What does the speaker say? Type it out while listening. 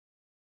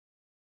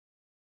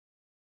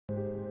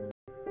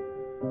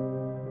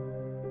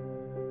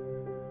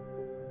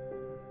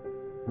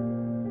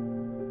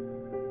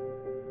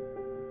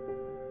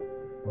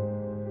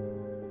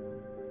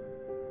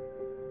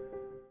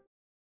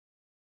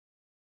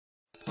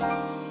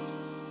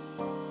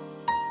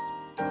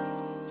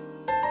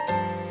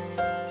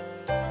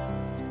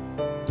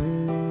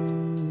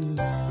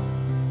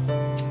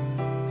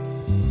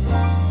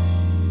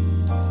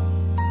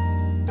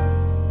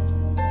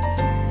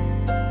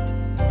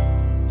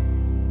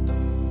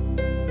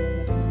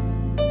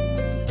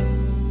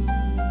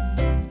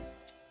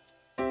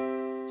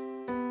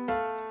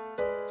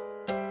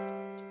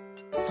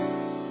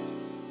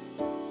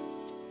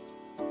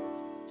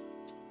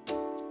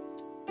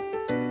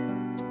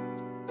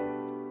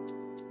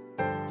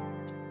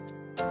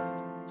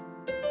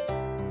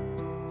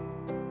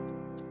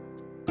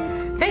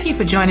Thank you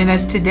for joining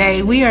us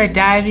today. We are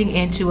diving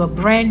into a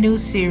brand new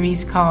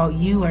series called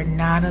You Are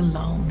Not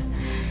Alone.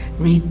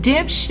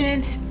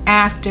 Redemption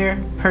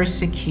after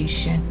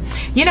persecution.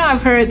 You know,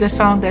 I've heard the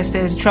song that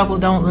says trouble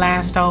don't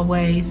last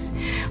always.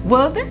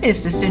 Well, that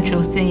is the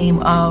central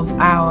theme of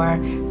our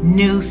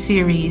new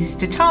series,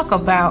 to talk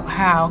about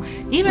how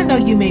even though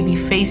you may be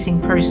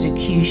facing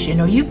persecution,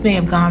 or you may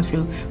have gone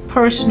through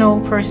personal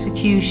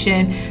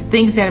persecution,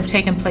 things that have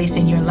taken place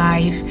in your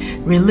life,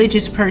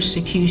 religious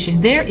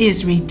persecution, there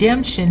is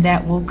redemption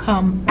that will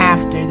come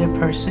after the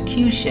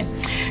persecution.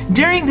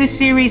 During this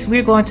series,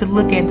 we're going to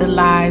look at the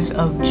lives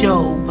of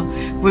Job.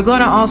 We're going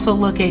to also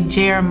look at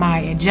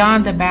Jeremiah,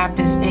 John the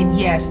Baptist, and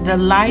yes, the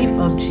life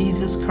of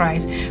Jesus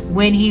Christ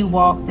when he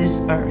walked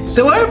this earth.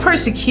 The word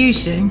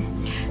persecution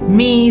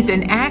means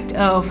an act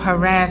of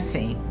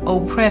harassing,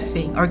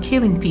 oppressing, or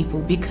killing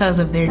people because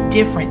of their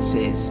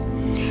differences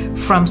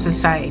from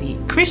society.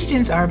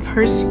 Christians are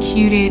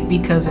persecuted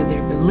because of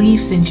their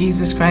beliefs in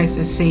Jesus Christ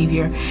as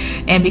Savior,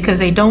 and because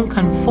they don't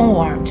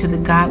conform to the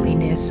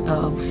godliness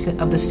of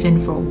the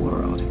sinful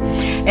world.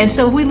 And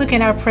so if we look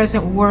in our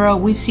present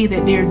world, we see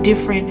that there are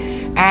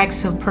different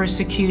acts of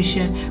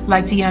persecution,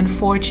 like the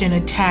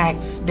unfortunate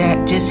attacks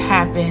that just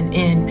happened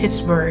in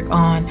Pittsburgh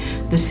on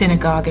the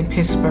synagogue in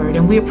Pittsburgh,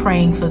 and we're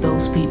praying for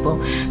those people.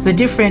 The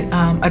different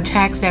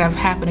attacks that have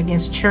happened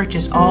against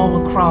churches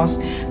all across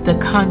the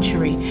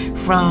country,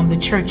 from the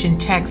church in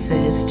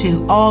Texas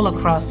to all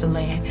across the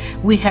land,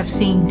 we have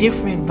seen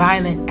different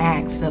violent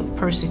acts of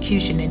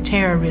persecution and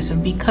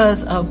terrorism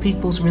because of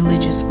people's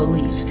religious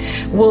beliefs.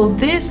 Well,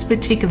 this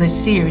particular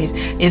series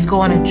is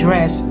going to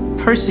address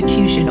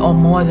persecution on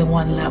more than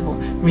one level: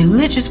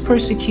 religious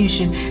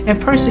persecution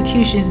and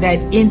persecution that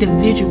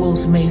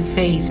individuals may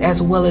face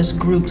as well as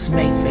groups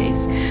may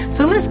face.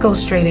 So let's go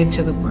straight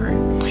into the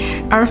word.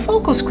 Our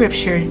focal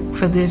scripture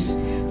for this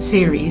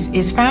series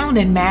is found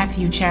in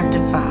Matthew chapter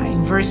 5,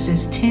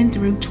 verses 10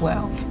 through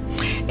 12.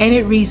 And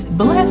it reads,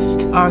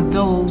 "Blessed are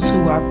those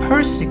who are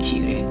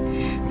persecuted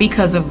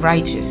because of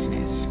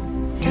righteousness,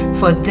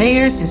 for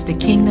theirs is the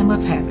kingdom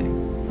of heaven.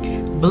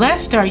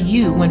 Blessed are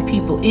you when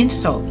people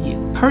insult you,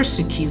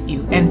 persecute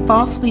you, and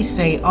falsely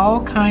say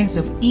all kinds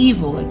of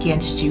evil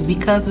against you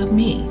because of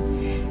me.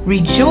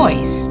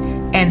 Rejoice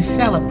and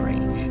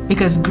celebrate,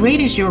 because great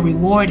is your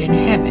reward in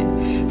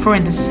heaven. For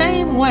in the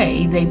same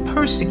way they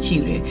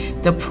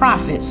persecuted the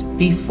prophets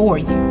before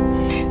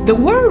you." The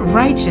word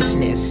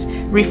righteousness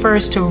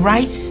refers to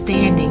right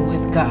standing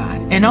with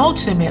God and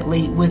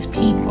ultimately with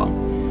people.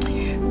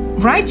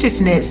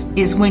 Righteousness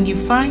is when you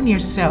find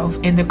yourself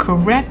in the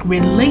correct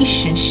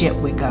relationship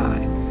with God.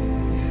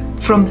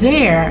 From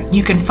there,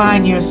 you can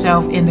find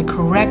yourself in the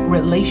correct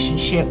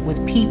relationship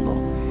with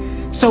people.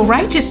 So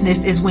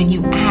righteousness is when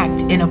you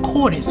act in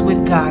accordance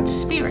with God's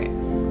Spirit.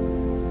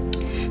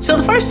 So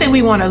the first thing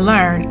we want to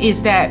learn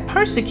is that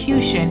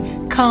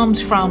persecution comes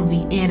from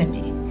the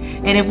enemy.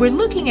 And if we're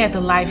looking at the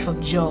life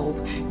of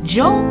Job,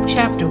 Job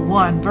chapter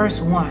 1,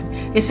 verse 1,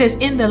 it says,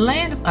 "In the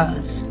land of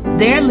Uz,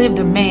 there lived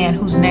a man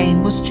whose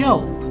name was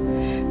Job.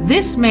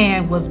 This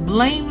man was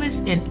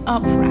blameless and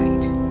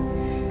upright.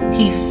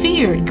 He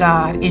feared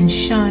God and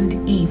shunned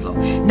evil."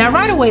 Now,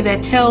 right away,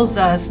 that tells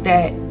us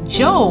that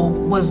Job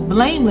was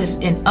blameless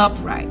and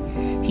upright.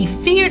 He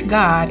feared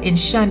God and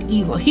shunned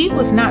evil. He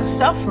was not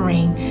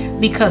suffering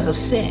because of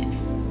sin.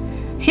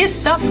 His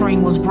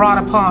suffering was brought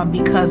upon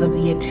because of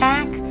the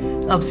attack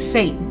of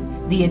Satan,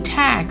 the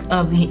attack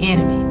of the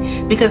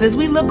enemy. Because as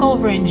we look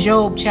over in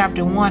Job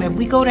chapter 1, if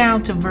we go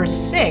down to verse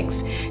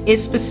 6, it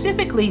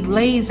specifically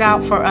lays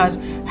out for us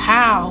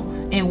how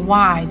and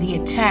why the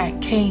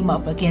attack came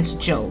up against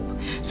Job.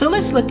 So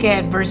let's look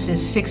at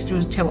verses 6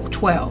 through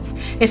 12.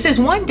 It says,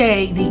 "One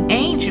day the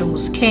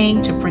angels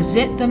came to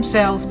present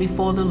themselves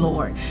before the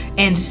Lord,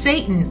 and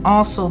Satan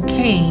also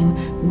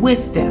came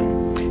with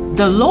them.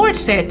 The Lord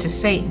said to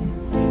Satan,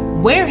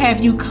 'Where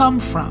have you come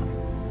from?'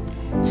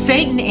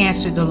 Satan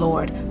answered the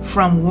Lord,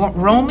 'From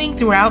roaming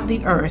throughout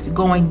the earth,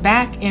 going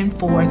back and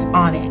forth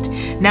on it.'"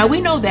 Now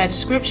we know that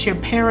scripture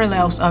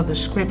parallels other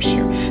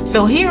scripture.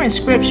 So here in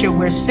scripture,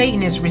 where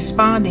Satan is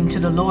responding to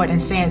the Lord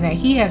and saying that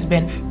he has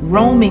been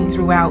roaming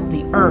throughout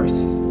the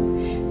earth,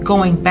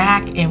 going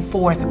back and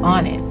forth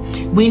on it,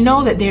 we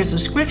know that there's a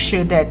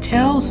scripture that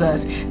tells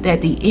us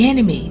that the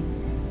enemy,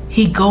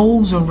 he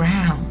goes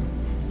around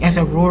as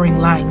a roaring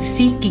lion,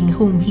 seeking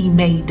whom he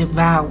may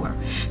devour.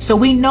 So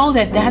we know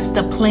that that's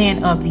the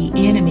plan of the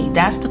enemy.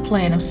 That's the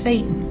plan of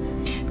Satan,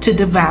 to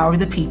devour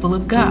the people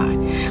of God.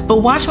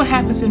 But watch what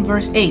happens in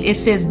verse 8. It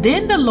says,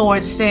 "Then the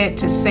Lord said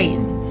to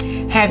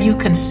Satan, have you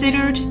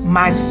considered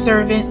my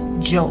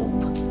servant Job?"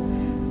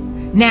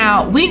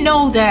 Now, we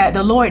know that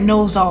the Lord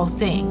knows all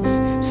things.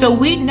 So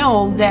we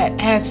know that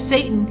as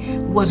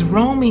Satan was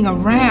roaming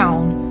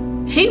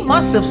around, he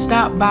must have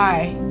stopped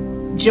by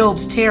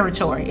Job's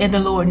territory, and the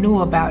Lord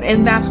knew about it.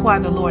 And that's why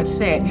the Lord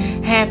said,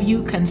 have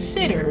you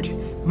considered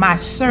my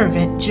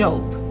servant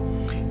Job?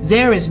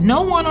 There is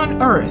no one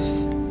on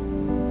earth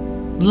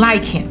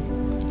like him.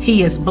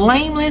 He is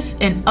blameless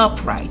and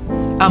upright,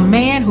 a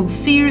man who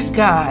fears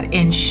God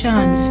and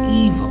shuns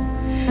evil.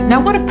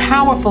 Now, what a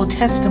powerful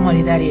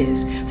testimony that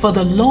is for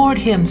the Lord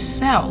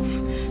himself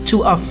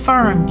to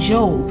affirm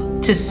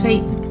Job to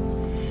Satan.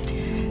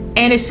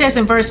 And it says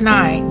in verse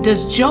 9,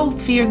 "Does Job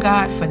fear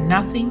God for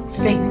nothing?"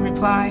 Satan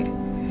replied.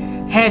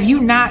 "Have you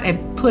not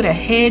put a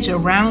hedge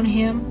around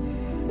him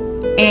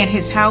and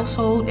his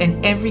household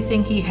and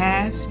everything he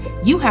has?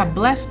 You have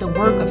blessed the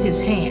work of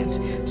his hands,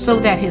 so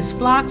that his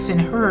flocks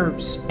and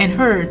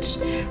herds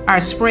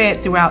are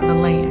spread throughout the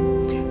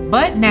land.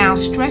 But now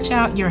stretch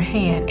out your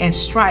hand and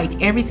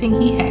strike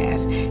everything he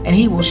has, and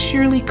he will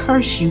surely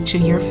curse you to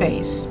your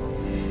face."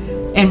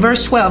 In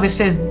verse 12, it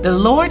says, "The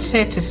Lord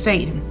said to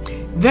Satan,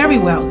 very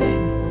well then,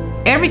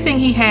 everything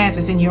he has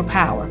is in your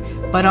power,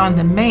 but on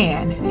the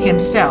man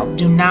himself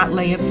do not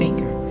lay a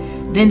finger."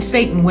 Then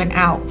Satan went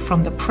out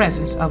from the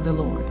presence of the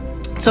Lord.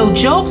 So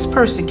Job's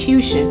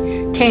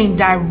persecution came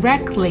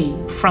directly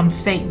from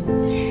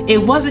Satan.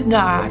 It wasn't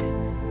God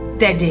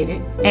that did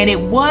it, and it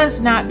was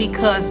not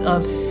because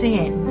of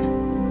sin.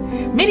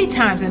 Many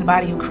times in the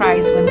body of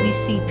Christ, when we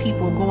see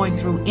people going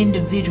through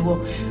individual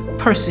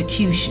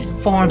persecution,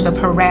 forms of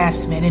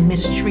harassment and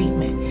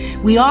mistreatment,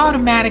 we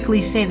automatically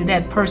say that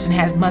that person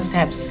must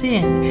have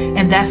sinned,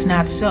 and that's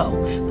not so.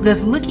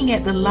 Because looking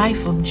at the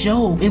life of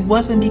Job, it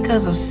wasn't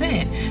because of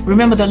sin.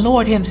 Remember, the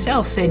Lord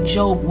himself said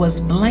Job was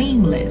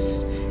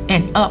blameless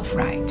and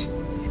upright.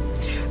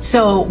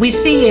 So we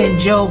see in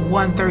Job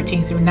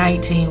 1:13 through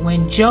 19,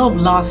 when Job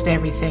lost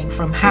everything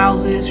from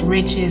houses,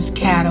 riches,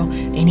 cattle,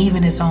 and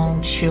even his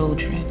own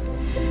children,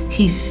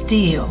 he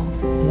still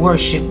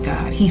worshiped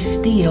God. He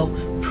still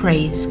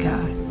praised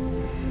God.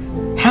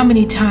 How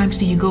many times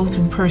do you go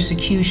through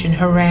persecution,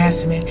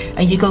 harassment,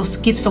 and you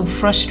get so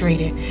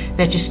frustrated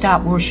that you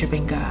stop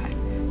worshiping God?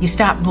 You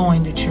stop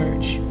going to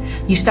church.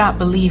 You stop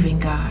believing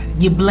God.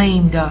 You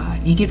blame God.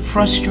 You get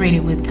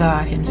frustrated with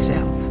God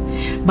himself.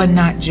 But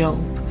not Job.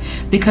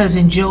 Because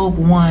in Job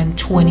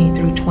 1:20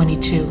 through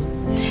 22,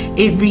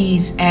 it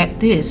reads, "At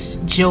this,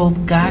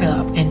 Job got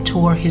up and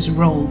tore his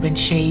robe and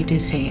shaved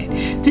his head."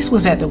 This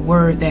was at the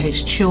word that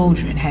his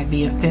children had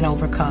been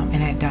overcome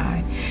and had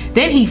died.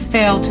 "Then he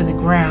fell to the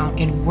ground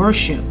in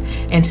worship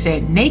and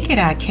said, 'Naked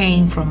I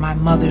came from my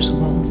mother's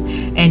womb,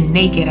 and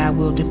naked I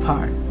will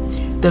depart.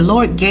 The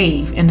Lord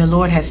gave, and the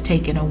Lord has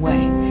taken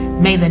away.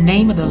 May the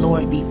name of the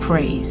Lord be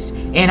praised.'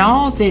 In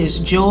all this,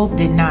 Job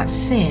did not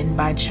sin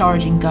by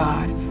charging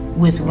God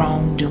with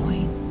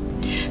wrongdoing."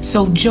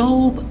 So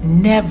Job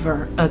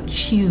never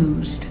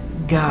accused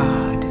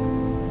God.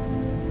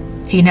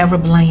 He never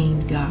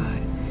blamed God.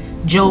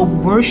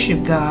 Job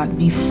worshiped God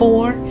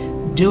before,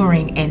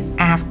 during, and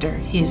after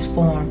his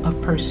form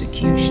of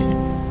persecution.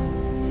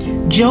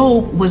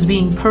 Job was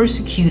being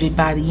persecuted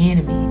by the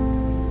enemy.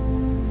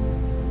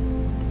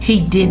 He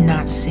did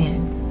not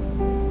sin.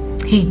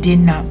 He did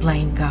not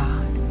blame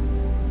God.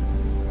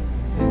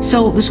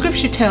 So the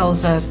scripture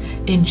tells us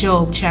in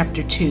Job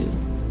chapter 2,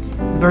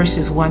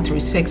 verses 1 through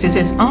 6, it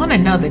says, "On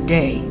another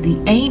day, the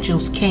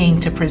angels came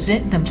to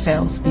present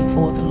themselves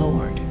before the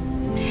Lord.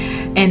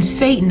 And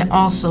Satan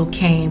also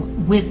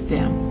came with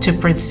them to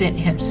present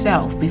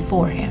himself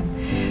before him.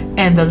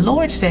 And the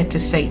Lord said to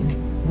Satan,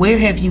 'Where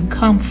have you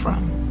come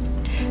from?'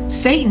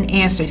 Satan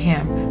answered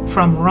him,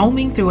 'From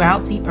roaming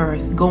throughout the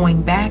earth,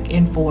 going back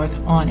and forth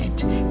on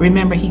it.'"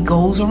 Remember, he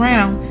goes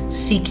around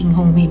seeking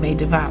whom he may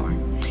devour.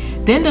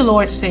 "Then the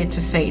Lord said to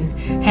Satan,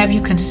 'Have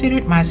you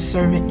considered my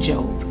servant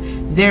Job?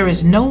 There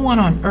is no one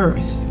on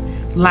earth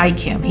like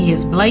him. He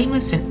is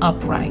blameless and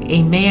upright,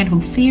 a man who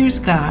fears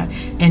God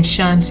and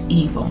shuns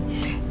evil,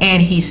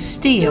 and he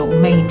still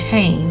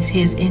maintains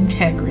his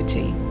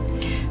integrity.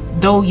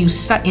 Though you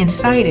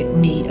incited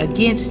me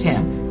against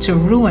him to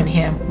ruin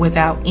him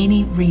without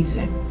any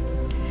reason.'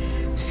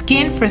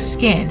 'Skin for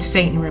skin,'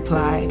 Satan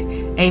replied.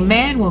 'A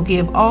man will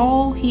give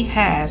all he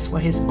has for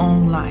his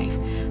own life.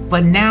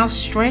 But now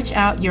stretch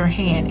out your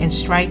hand and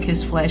strike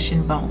his flesh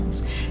and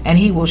bones, and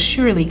he will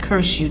surely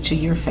curse you to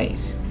your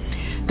face.'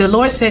 The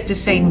Lord said to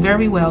Satan,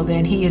 'Very well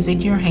then, he is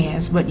in your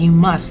hands, but you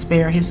must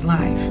spare his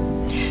life.'"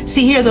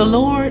 See here, the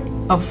Lord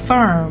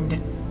affirmed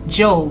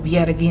Job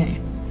yet again.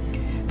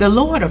 The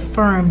Lord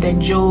affirmed that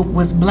Job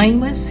was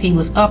blameless, he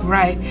was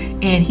upright,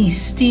 and he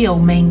still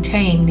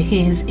maintained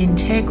his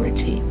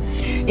integrity.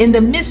 In the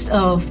midst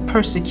of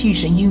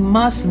persecution, you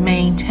must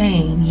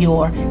maintain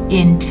your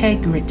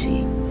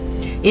integrity.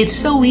 It's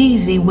so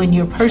easy when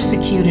you're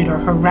persecuted or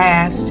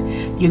harassed,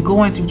 you're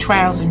going through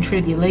trials and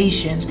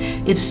tribulations,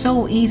 it's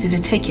so easy to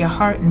take your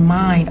heart and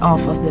mind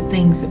off of the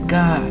things of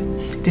God.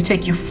 to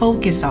take your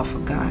focus off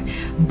of God.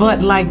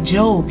 But like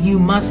Job, you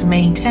must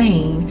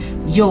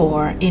maintain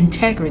your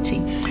integrity.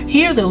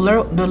 Here the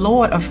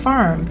Lord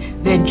affirmed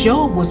that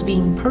Job was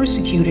being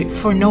persecuted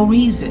for no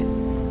reason.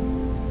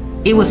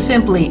 It was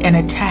simply an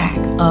attack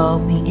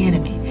of the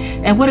enemy.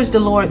 And what is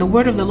the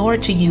word of the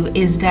Lord to you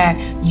is that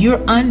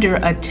you're under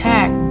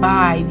attack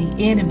by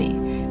the enemy.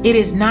 It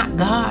is not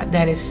God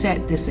that has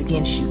set this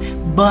against you,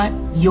 but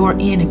your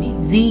enemy,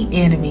 the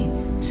enemy,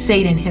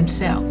 Satan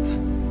himself.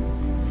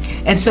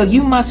 And so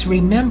you must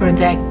remember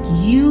that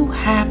you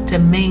have to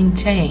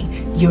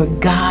maintain your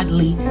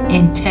godly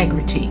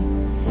integrity.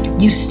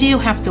 You still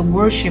have to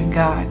worship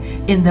God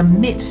in the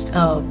midst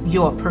of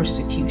your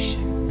persecution.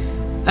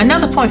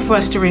 Another point for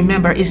us to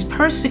remember is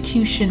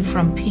persecution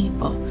from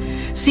people.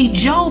 See,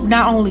 Job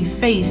not only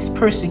faced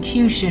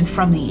persecution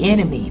from the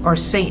enemy or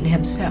Satan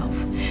himself.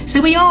 See,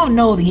 we all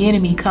know the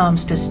enemy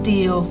comes to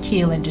steal,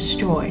 kill, and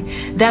destroy.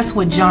 That's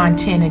what John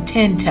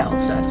 10:10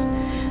 tells us.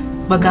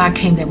 But God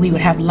came that we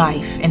would have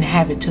life and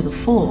have it to the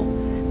full.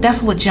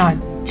 That's what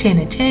John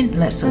 10:10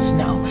 lets us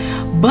know.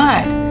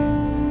 But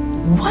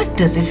what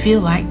does it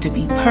feel like to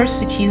be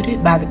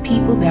persecuted by the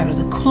people that are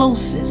the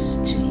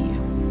closest to you?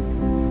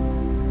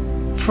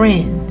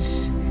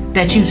 Friends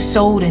that you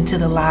sold into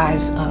the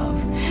lives of.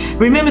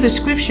 Remember, the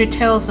scripture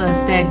tells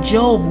us that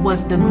Job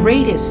was the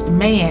greatest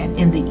man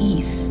in the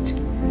East.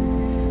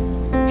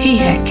 He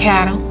had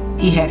cattle,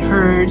 he had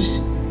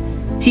herds,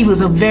 he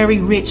was a very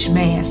rich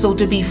man. So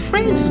to be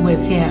friends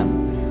with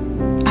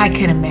him, I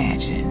can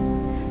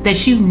imagine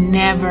that you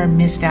never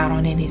missed out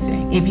on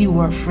anything if you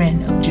were a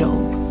friend of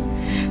Job.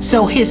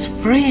 So his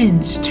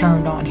friends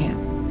turned on him.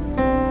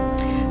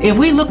 If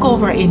we look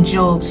over in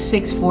Job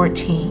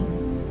 6:14,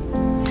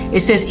 it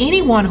says,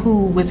 anyone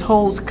who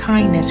withholds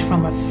kindness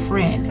from a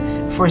friend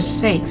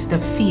forsakes the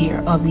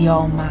fear of the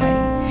Almighty.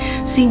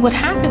 See, what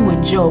happened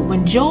with Job,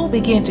 when Job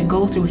began to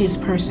go through his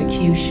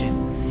persecution,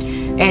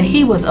 and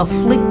he was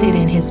afflicted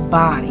in his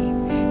body,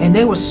 and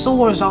there were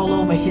sores all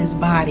over his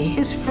body,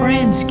 his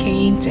friends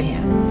came to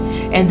him,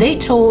 and they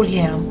told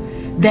him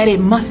that it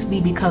must be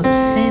because of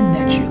sin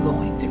that you're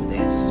going through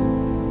this.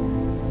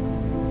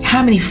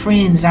 How many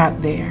friends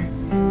out there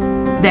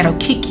that'll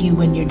kick you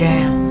when you're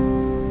down?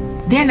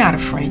 They're not a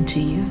friend to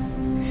you.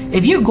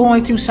 If you're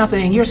going through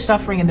something and you're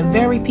suffering, and the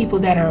very people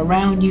that are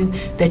around you,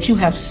 that you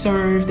have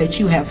served, that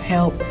you have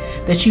helped,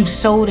 that you've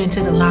sold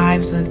into their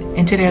lives,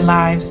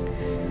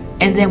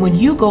 and then when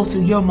you go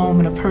through your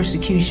moment of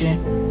persecution,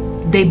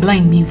 they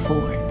blame you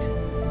for it.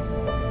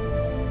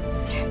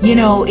 You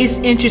know, it's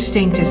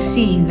interesting to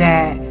see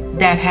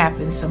that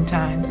happens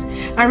sometimes.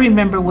 I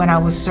remember when I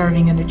was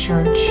serving in the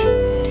church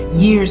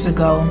years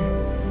ago,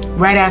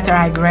 right after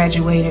I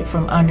graduated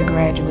from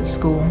undergraduate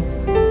school.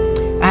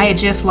 I had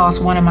just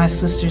lost one of my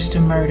sisters to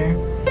murder.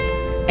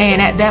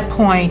 And at that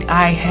point,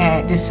 I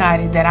had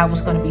decided that I was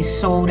going to be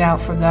sold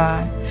out for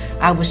God.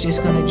 I was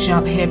just going to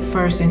jump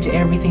headfirst into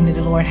everything that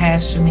the Lord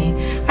has for me.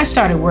 I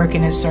started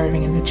working and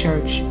serving in the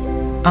church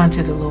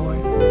unto the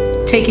Lord.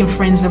 Taking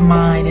friends of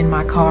mine in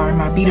my car,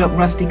 my beat up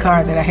rusty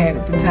car that I had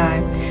at the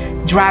time,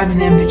 driving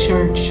them to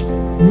church,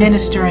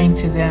 ministering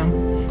to them.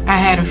 I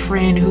had a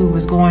friend who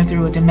was going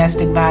through a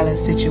domestic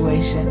violence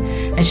situation,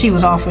 and she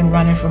was often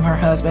running from her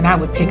husband. I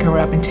would pick her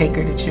up and take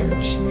her to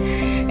church.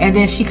 And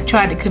then she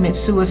tried to commit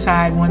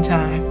suicide one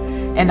time,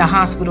 and the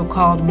hospital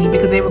called me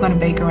because they were going to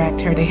Baker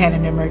Act her. They had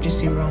an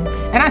emergency room,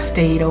 and I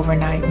stayed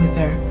overnight with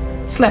her,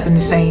 slept in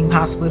the same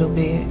hospital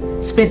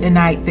bed, spent the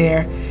night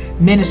there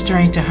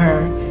ministering to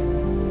her,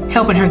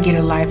 helping her get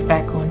her life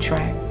back on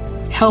track,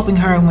 helping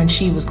her when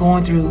she was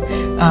going through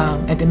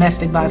a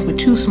domestic violence with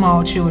 2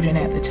 small children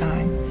at the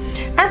time.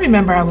 I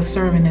remember I was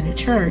serving in the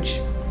church.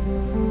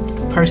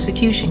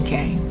 Persecution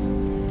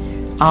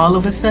came. All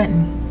of a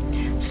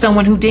sudden,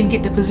 someone who didn't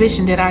get the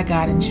position that I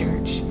got in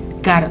church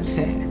got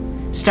upset,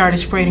 started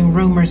spreading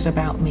rumors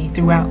about me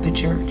throughout the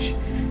church.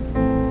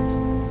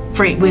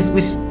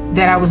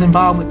 That I was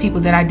involved with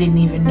people that I didn't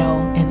even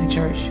know in the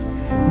church.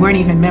 Weren't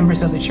even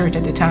members of the church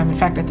at the time. In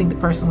fact, I think the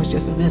person was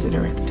just a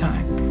visitor at the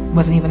time.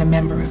 Wasn't even a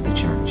member of the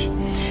church.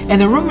 And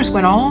the rumors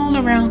went all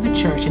around the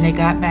church, and they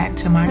got back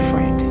to my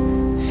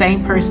friend.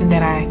 Same person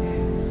that I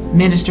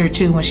ministered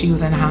to when she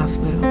was in the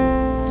hospital.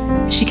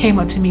 She came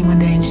up to me one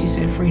day and she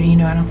said, Frida, you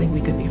know, I don't think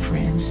we could be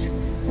friends.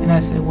 And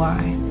I said,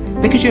 why?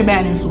 Because you're a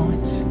bad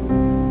influence.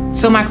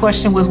 So my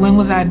question was, when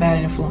was I a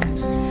bad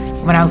influence?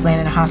 When I was laying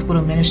in the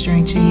hospital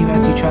ministering to you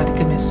as you tried to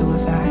commit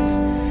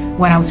suicide?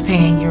 When I was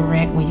paying your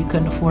rent when you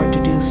couldn't afford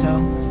to do so?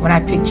 When I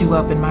picked you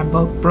up in my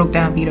broke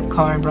down, beat up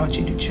car and brought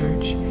you to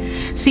church?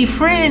 See,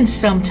 friends,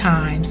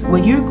 sometimes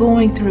when you're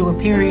going through a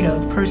period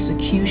of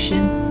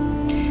persecution,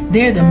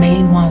 they're the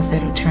main ones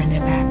that'll turn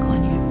their back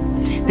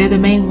on you. They're the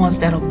main ones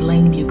that'll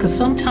blame you, because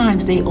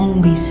sometimes they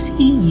only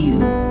see you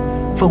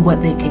for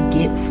what they can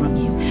get from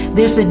you.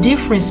 There's a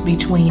difference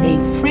between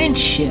a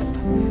friendship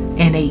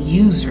and a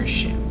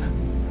usership.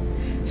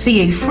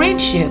 See, a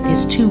friendship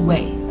is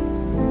two-way.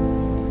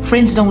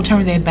 Friends don't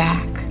turn their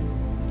back.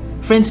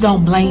 Friends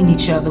don't blame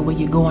each other when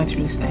you're going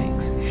through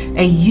things.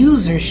 A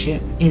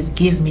usership is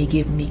give me,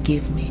 give me,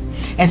 give me.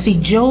 And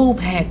see, Job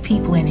had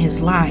people in his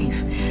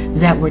life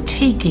that were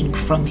taking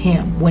from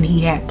him when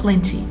he had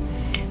plenty.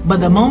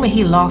 But the moment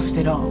he lost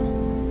it all,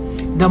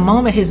 the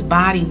moment his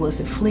body was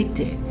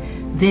afflicted,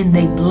 then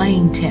they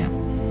blamed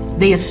him.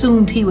 They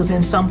assumed he was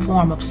in some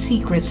form of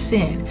secret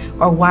sin,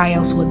 or why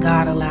else would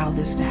God allow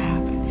this to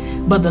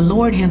happen? But the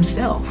Lord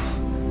himself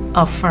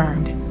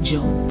affirmed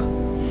Job.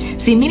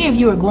 See, many of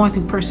you are going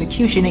through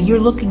persecution, and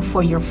you're looking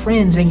for your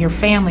friends and your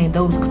family and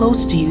those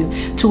close to you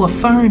to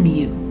affirm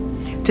you,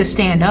 to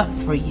stand up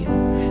for you,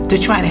 to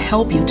try to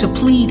help you, to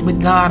plead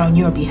with God on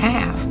your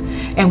behalf.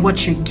 And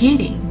what you're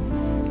getting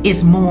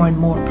is more and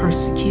more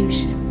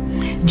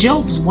persecution.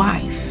 Job's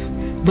wife,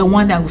 the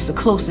one that was the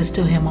closest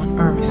to him on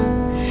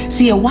earth.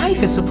 See, a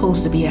wife is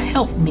supposed to be a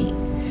helpmeet.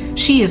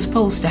 She is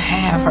supposed to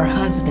have her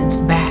husband's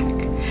back.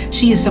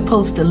 She is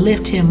supposed to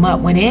lift him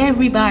up when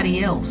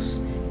everybody else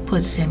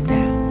puts him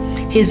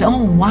down. His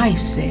own wife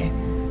said,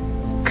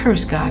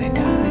 "Curse God and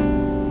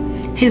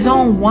die." His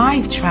own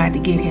wife tried to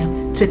get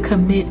him to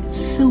commit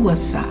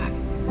suicide,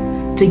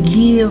 to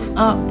give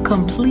up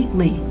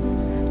completely,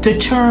 to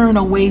turn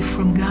away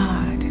from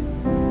God.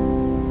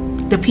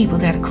 The people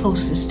that are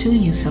closest to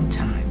you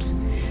sometimes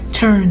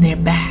turn their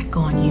back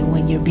on you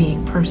when you're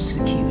being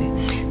persecuted.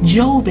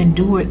 Job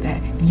endured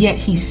that, yet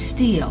he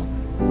still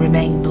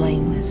remained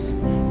blameless.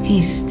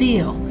 He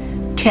still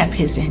kept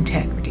his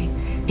integrity.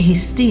 He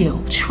still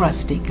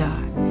trusted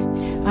God.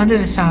 Under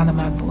the sound of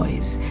my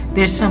voice,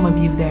 there's some of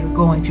you that are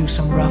going through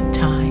some rough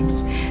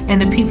times,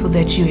 and the people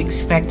that you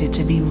expected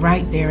to be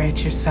right there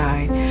at your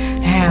side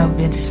have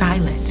been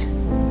silent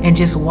and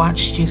just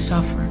watched you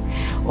suffer,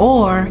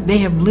 or they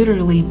have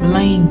literally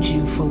blamed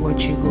you for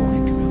what you're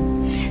going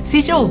through.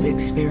 See, Job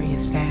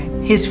experienced that.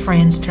 His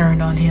friends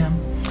turned on him.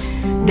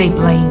 They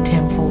blamed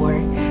him for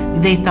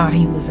it. They thought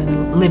he was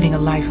living a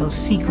life of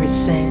secret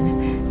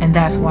sin, and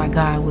that's why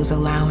God was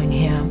allowing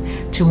him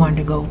to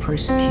undergo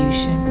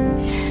persecution.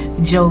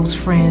 Job's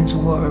friends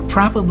were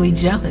probably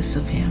jealous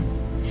of him.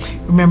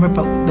 Remember,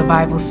 the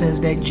Bible says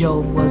that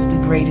Job was the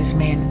greatest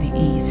man in the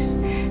East,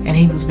 and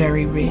he was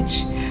very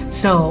rich.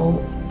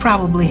 So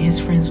probably his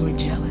friends were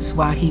jealous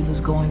while he was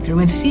going through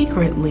and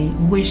secretly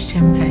wished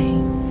him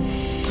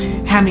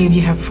pain. How many of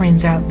you have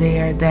friends out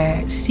there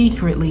that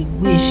secretly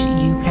wish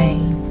you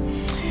pain?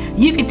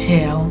 You can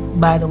tell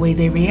by the way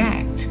they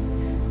react.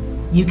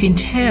 You can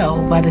tell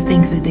by the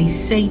things that they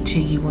say to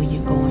you when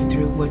you're going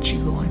through what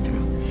you're going through.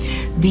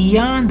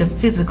 Beyond the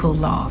physical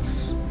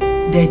loss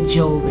that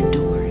Job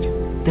endured,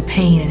 the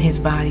pain in his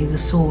body, the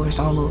sores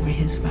all over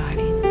his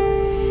body,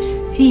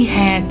 he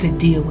had to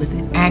deal with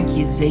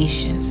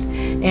accusations,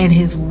 and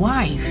his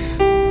wife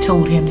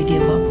told him to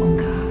give up on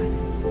God.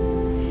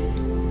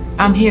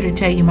 I'm here to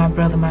tell you, my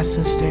brother, my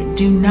sister,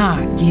 do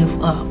not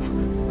give up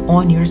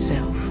on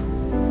yourself.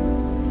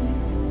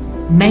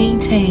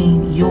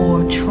 Maintain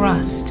your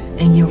trust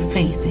and your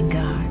faith in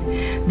God,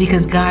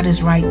 because God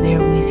is right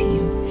there with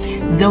you.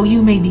 Though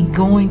you may be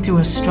going through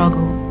a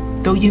struggle,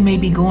 though you may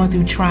be going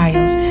through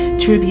trials,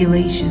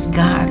 tribulations,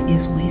 God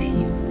is with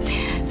you.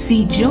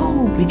 See,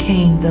 Job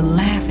became the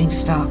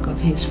laughingstock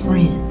of his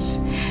friends.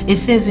 It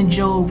says in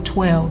Job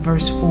 12,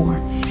 verse 4,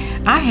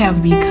 "I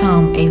have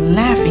become a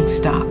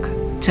laughingstock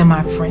to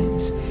my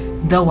friends,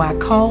 though I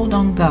called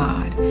on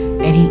God,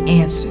 and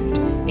he answered,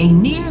 a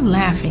near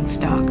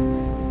laughingstock,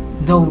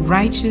 though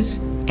righteous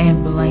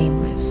and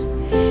blameless."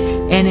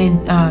 And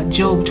in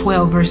Job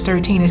 12, verse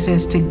 13, it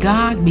says, "To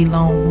God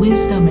belong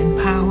wisdom and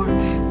power,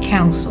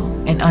 counsel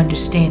and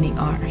understanding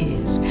are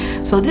his."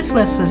 So this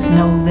lets us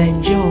know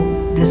that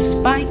Job,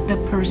 despite the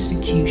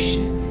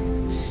persecution,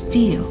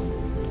 still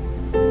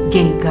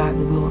gave God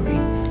the glory,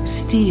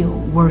 still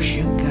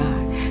worshiped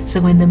God.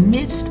 So in the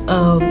midst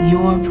of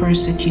your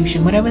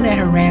persecution, whatever that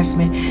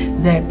harassment,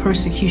 that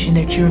persecution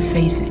that you're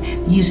facing,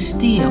 you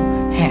still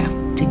have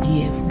to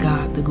give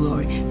God the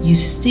glory. You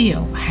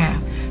still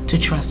have to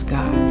trust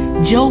God.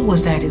 Job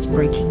was at his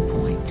breaking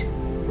point.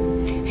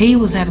 He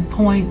was at a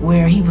point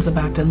where he was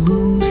about to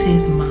lose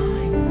his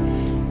mind.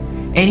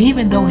 And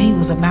even though he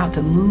was about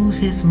to lose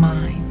his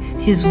mind,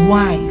 his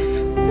wife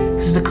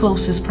is the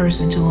closest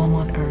person to him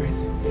on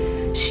earth.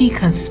 She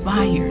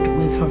conspired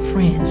with her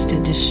friends to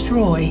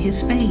destroy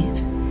his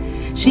faith.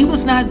 She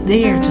was not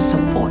there to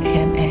support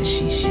him as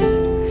she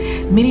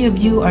should. Many of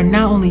you are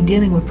not only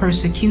dealing with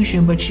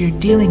persecution, but you're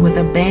dealing with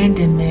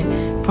abandonment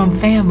from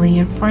family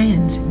and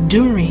friends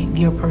during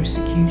your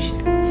persecution.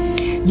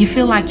 You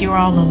feel like you're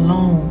all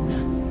alone.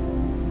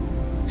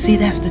 See,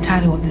 that's the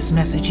title of this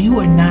message. You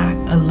are not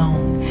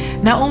alone.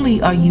 Not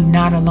only are you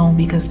not alone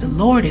because the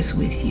Lord is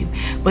with you,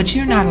 but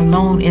you're not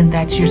alone in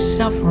that you're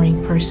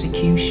suffering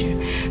persecution.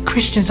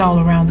 Christians all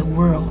around the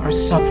world are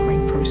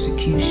suffering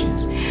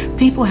persecutions.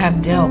 People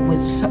have dealt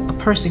with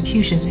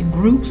persecutions in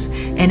groups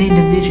and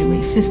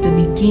individually since the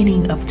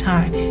beginning of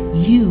time.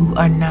 You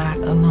are not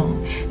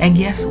alone. And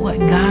guess what?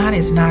 God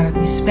is not a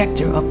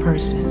respecter of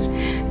persons.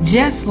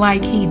 Just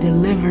like he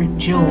delivered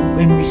Job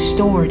and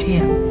restored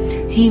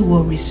him, he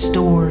will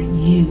restore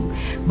you.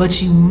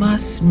 But you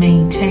must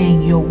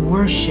maintain your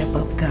worship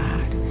of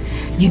God.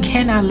 You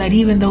cannot let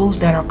even those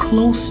that are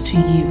close to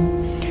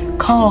you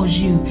cause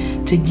you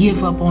to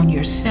give up on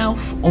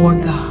yourself or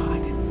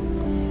God.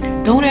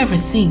 Don't ever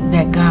think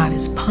that God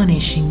is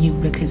punishing you,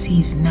 because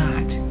he's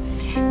not.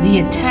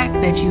 The attack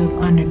that you have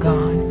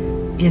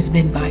undergone has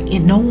been by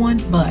no one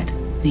but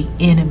the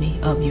enemy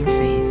of your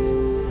faith.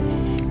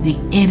 The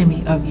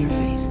enemy of your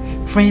faith.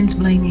 Friends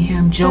blaming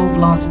him. Job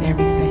lost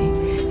everything.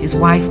 His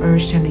wife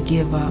urged him to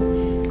give up,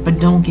 but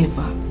don't give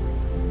up.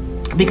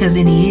 Because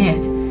in the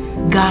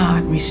end,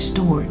 God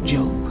restored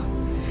Job,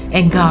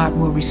 and God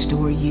will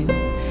restore you.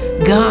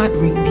 God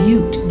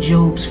rebuked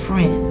Job's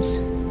friends,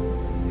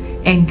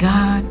 and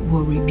God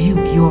will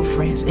rebuke your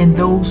friends and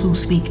those who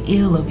speak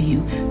ill of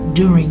you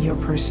during your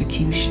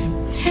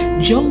persecution.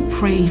 Job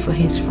prayed for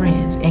his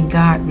friends, and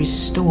God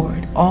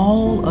restored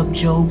all of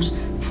Job's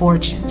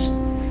fortunes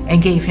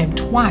and gave him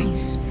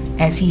twice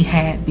as he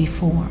had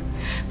before.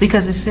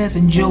 Because it says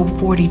in Job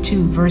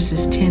 42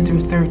 verses 10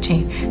 through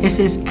 13, it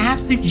says,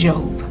 after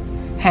Job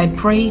had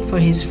prayed for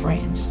his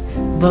friends,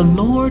 the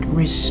Lord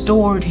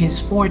restored his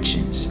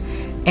fortunes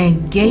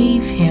and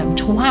gave him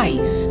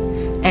twice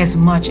as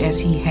much as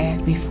he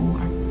had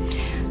before.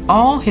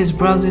 All his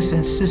brothers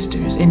and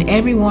sisters and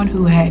everyone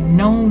who had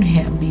known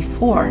him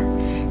before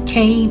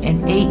came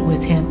and ate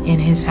with him in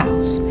his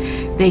house.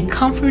 They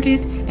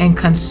comforted and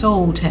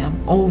consoled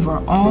him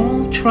over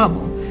all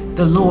trouble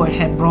the Lord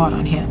had brought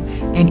on him,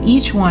 and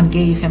each one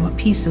gave him a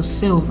piece of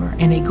silver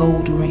and a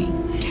gold ring.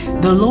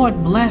 The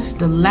Lord blessed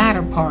the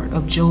latter part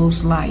of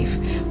Job's life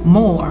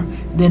more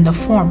than the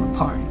former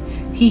part.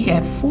 He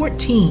had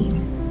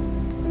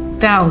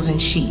 14,000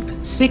 sheep,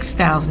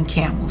 6,000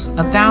 camels,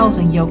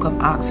 1,000 yoke of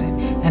oxen,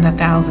 and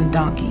 1,000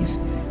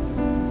 donkeys.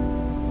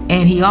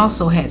 And he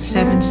also had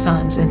 7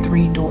 sons and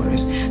 3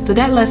 daughters. So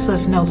that lets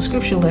us know, the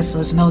scripture lets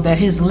us know that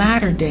his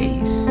latter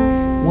days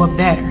were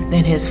better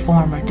than his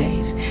former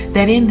days.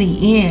 That in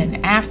the end,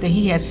 after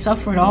he had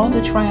suffered all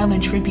the trial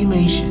and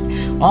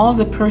tribulation, all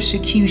the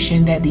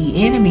persecution that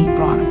the enemy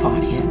brought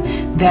upon him,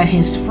 that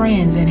his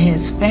friends and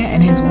his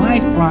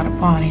wife brought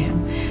upon him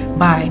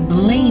by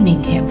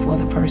blaming him for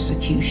the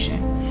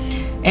persecution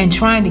and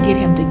trying to get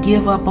him to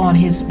give up on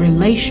his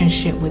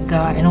relationship with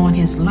God and on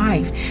his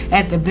life,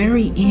 at the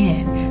very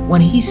end,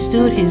 when he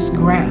stood his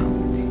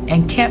ground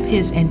and kept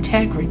his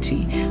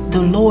integrity,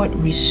 the Lord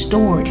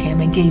restored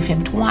him and gave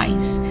him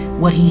twice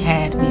what he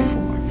had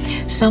before.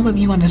 Some of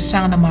you, on the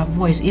sound of my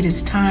voice, it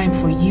is time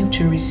for you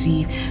to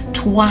receive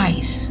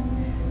twice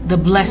the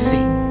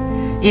blessing.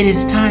 It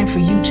is time for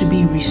you to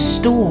be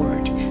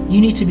restored.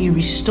 You need to be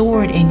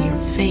restored in your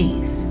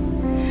faith.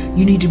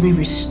 You need to be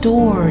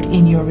restored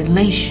in your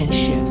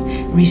relationships,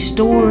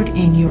 restored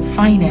in your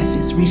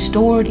finances,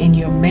 restored in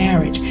your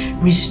marriage,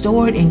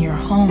 restored in your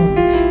home,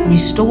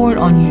 restored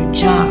on your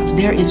jobs.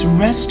 There is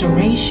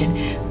restoration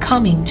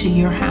coming to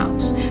your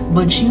house,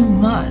 but you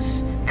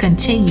must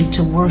continue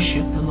to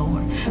worship the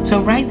Lord.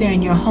 So right there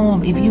in your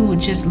home, if you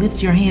would just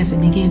lift your hands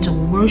and begin to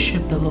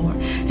worship the Lord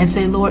and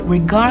say, Lord,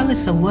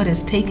 regardless of what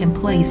has taken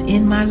place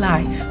in my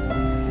life,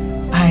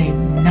 I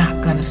am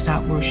not going to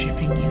stop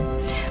worshiping you.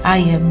 I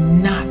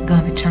am not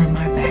going to turn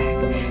my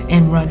back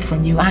and run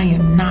from you. I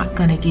am not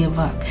going to give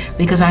up,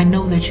 because I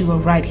know that you are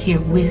right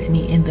here with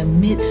me in the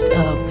midst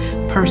of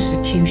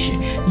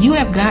persecution. You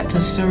have got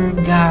to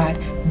serve God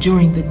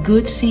during the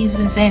good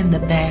seasons and the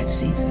bad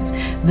seasons.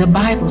 The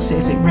Bible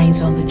says it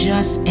rains on the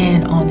just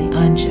and on the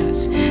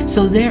unjust.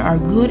 So there are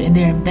good and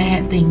there are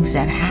bad things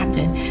that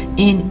happen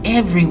in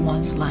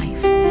everyone's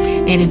life.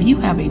 And if you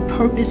have a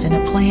purpose and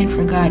a plan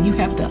for God, you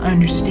have to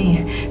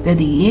understand that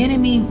the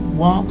enemy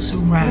walks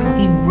around,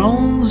 he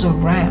roams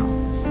around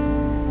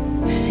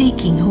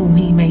seeking whom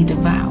he may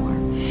devour.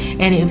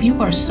 And if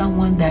you are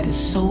someone that is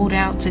sold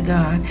out to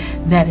God,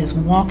 that is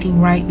walking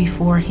right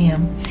before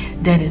him,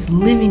 that is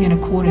living in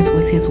accordance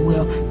with his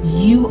will,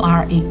 you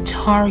are a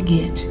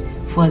target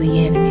for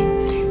the enemy.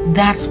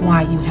 That's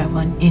why you have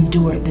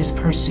endured this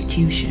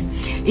persecution.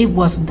 It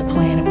wasn't the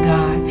plan of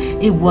God.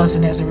 It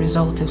wasn't as a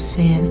result of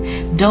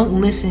sin. Don't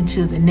listen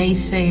to the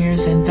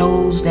naysayers and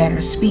those that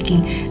are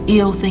speaking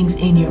ill things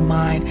in your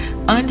mind.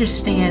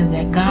 Understand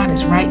that God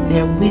is right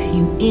there with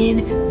you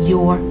in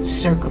your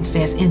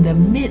circumstance, in the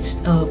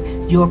midst of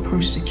your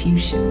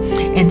persecution.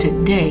 And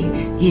today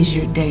is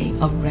your day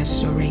of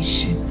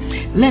restoration.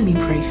 Let me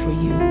pray for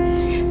you.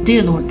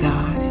 Dear Lord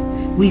God,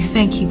 we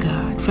thank you,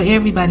 God, for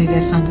everybody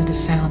that's under the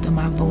sound of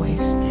my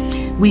voice.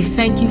 We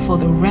thank you for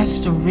the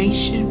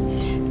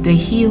restoration, the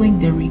healing,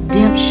 the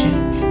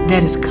redemption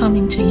that is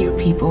coming to your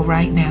people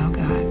right now,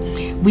 God.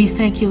 We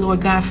thank you,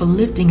 Lord God, for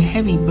lifting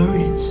heavy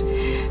burdens.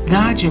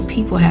 God, your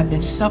people have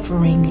been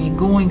suffering and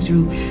going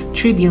through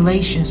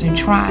tribulations and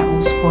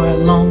trials for a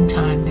long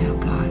time now,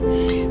 God.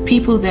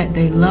 People that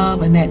they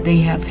love and that they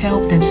have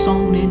helped and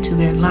sown into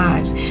their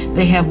lives,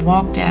 they have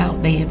walked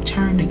out, they have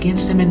turned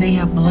against them, and they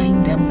have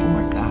blamed them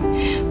for it, God.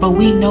 But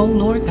we know,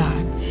 Lord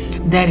God,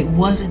 that it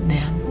wasn't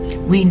them.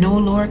 We know,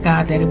 Lord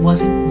God, that it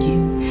wasn't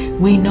you.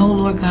 We know,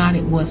 Lord God,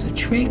 it was a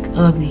trick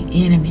of the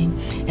enemy.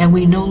 And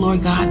we know,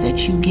 Lord God,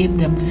 that you give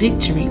them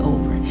victory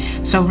over.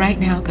 So right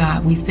now,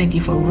 God, we thank you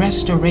for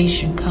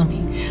restoration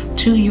coming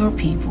to your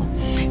people.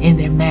 in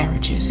their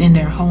marriages, in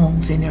their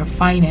homes, in their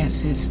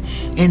finances,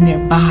 in their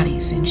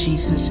bodies, in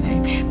Jesus'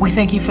 name. We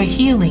thank you for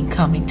healing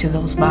coming to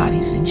those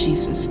bodies in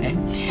Jesus'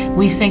 name.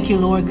 We thank you,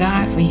 Lord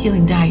God, for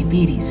healing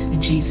diabetes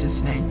in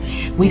Jesus' name.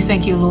 We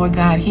thank you, Lord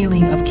God,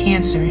 healing of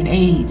cancer and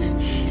AIDS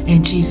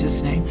in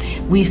Jesus' name.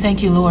 We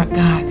thank you, Lord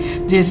God.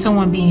 There's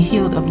someone being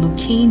healed of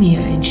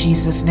leukemia in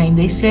Jesus' name.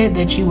 They said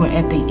that you were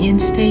at the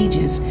end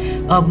stages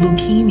of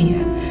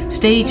leukemia.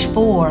 Stage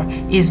 4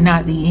 is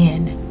not the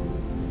end,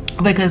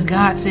 because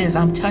God says,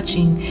 I'm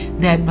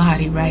touching that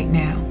body right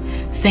now.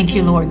 Thank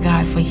you, Lord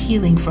God, for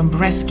healing from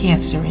breast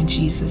cancer in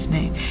Jesus'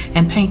 name,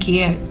 and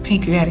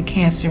pancreatic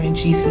cancer in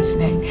Jesus'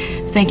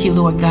 name. Thank you,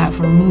 Lord God,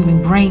 for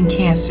removing brain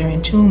cancer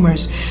and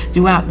tumors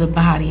throughout the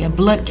body, and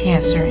blood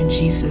cancer in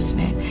Jesus'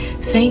 name.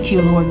 Thank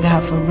you, Lord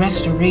God, for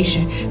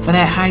restoration for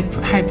that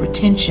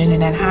hypertension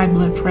and that high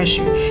blood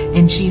pressure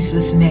in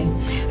Jesus' name.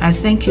 I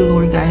thank you,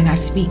 Lord God, and I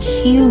speak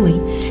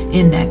healing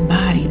in that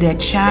body, that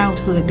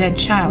childhood,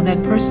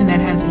 that person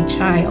that has a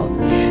child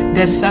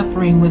that's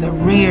suffering with a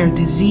rare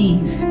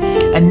disease,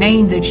 a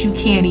name that you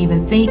can't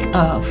even think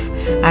of.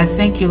 I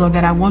thank you, Lord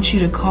God. I want you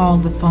to call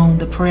the phone,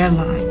 the prayer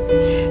line.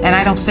 And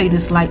I don't say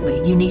this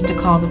lightly. You need to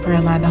call the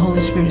prayer line. The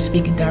Holy Spirit is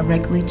speaking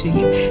directly to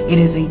you. It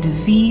is a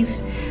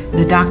disease.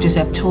 The doctors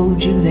have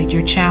told you that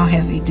your child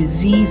has a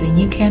disease and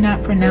you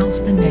cannot pronounce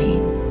the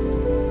name.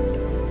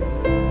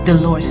 The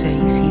Lord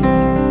said He's healing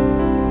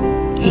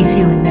you. He's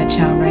healing that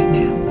child right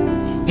now.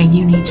 And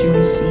you need to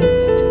receive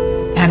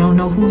it. I don't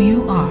know who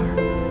you are.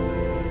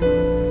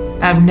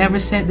 I've never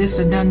said this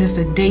or done this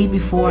a day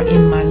before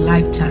in my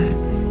lifetime.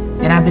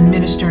 And I've been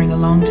ministering a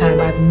long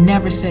time. I've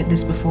never said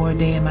this before a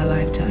day in my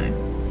lifetime.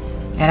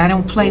 And I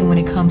don't play when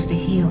it comes to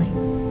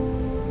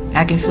healing.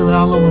 I can feel it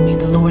all over me.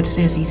 The Lord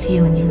says He's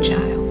healing your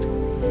child.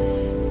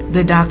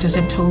 The doctors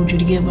have told you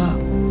to give up,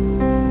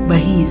 but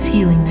He is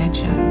healing that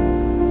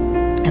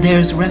child.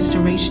 There's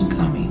restoration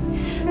coming.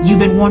 You've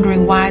been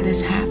wondering why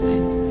this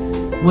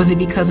happened. Was it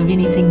because of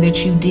anything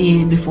that you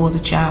did before the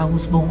child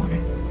was born?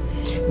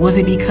 Was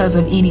it because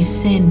of any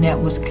sin that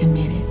was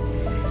committed?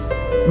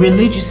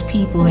 Religious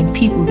people and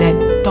people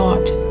that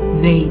thought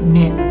they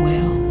meant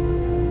well,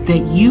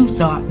 that you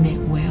thought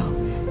meant well,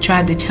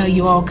 tried to tell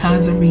you all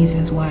kinds of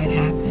reasons why it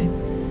happened.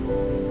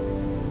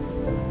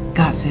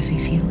 God says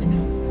He's healing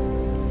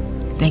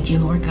them. Thank you,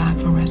 Lord God,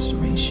 for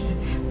restoration.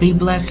 Be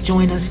blessed.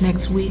 Join us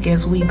next week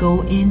as we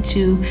go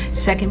into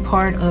second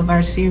part of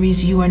our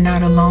series, You Are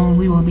Not Alone.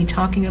 We will be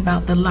talking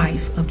about the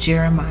life of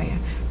Jeremiah.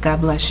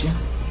 God bless you.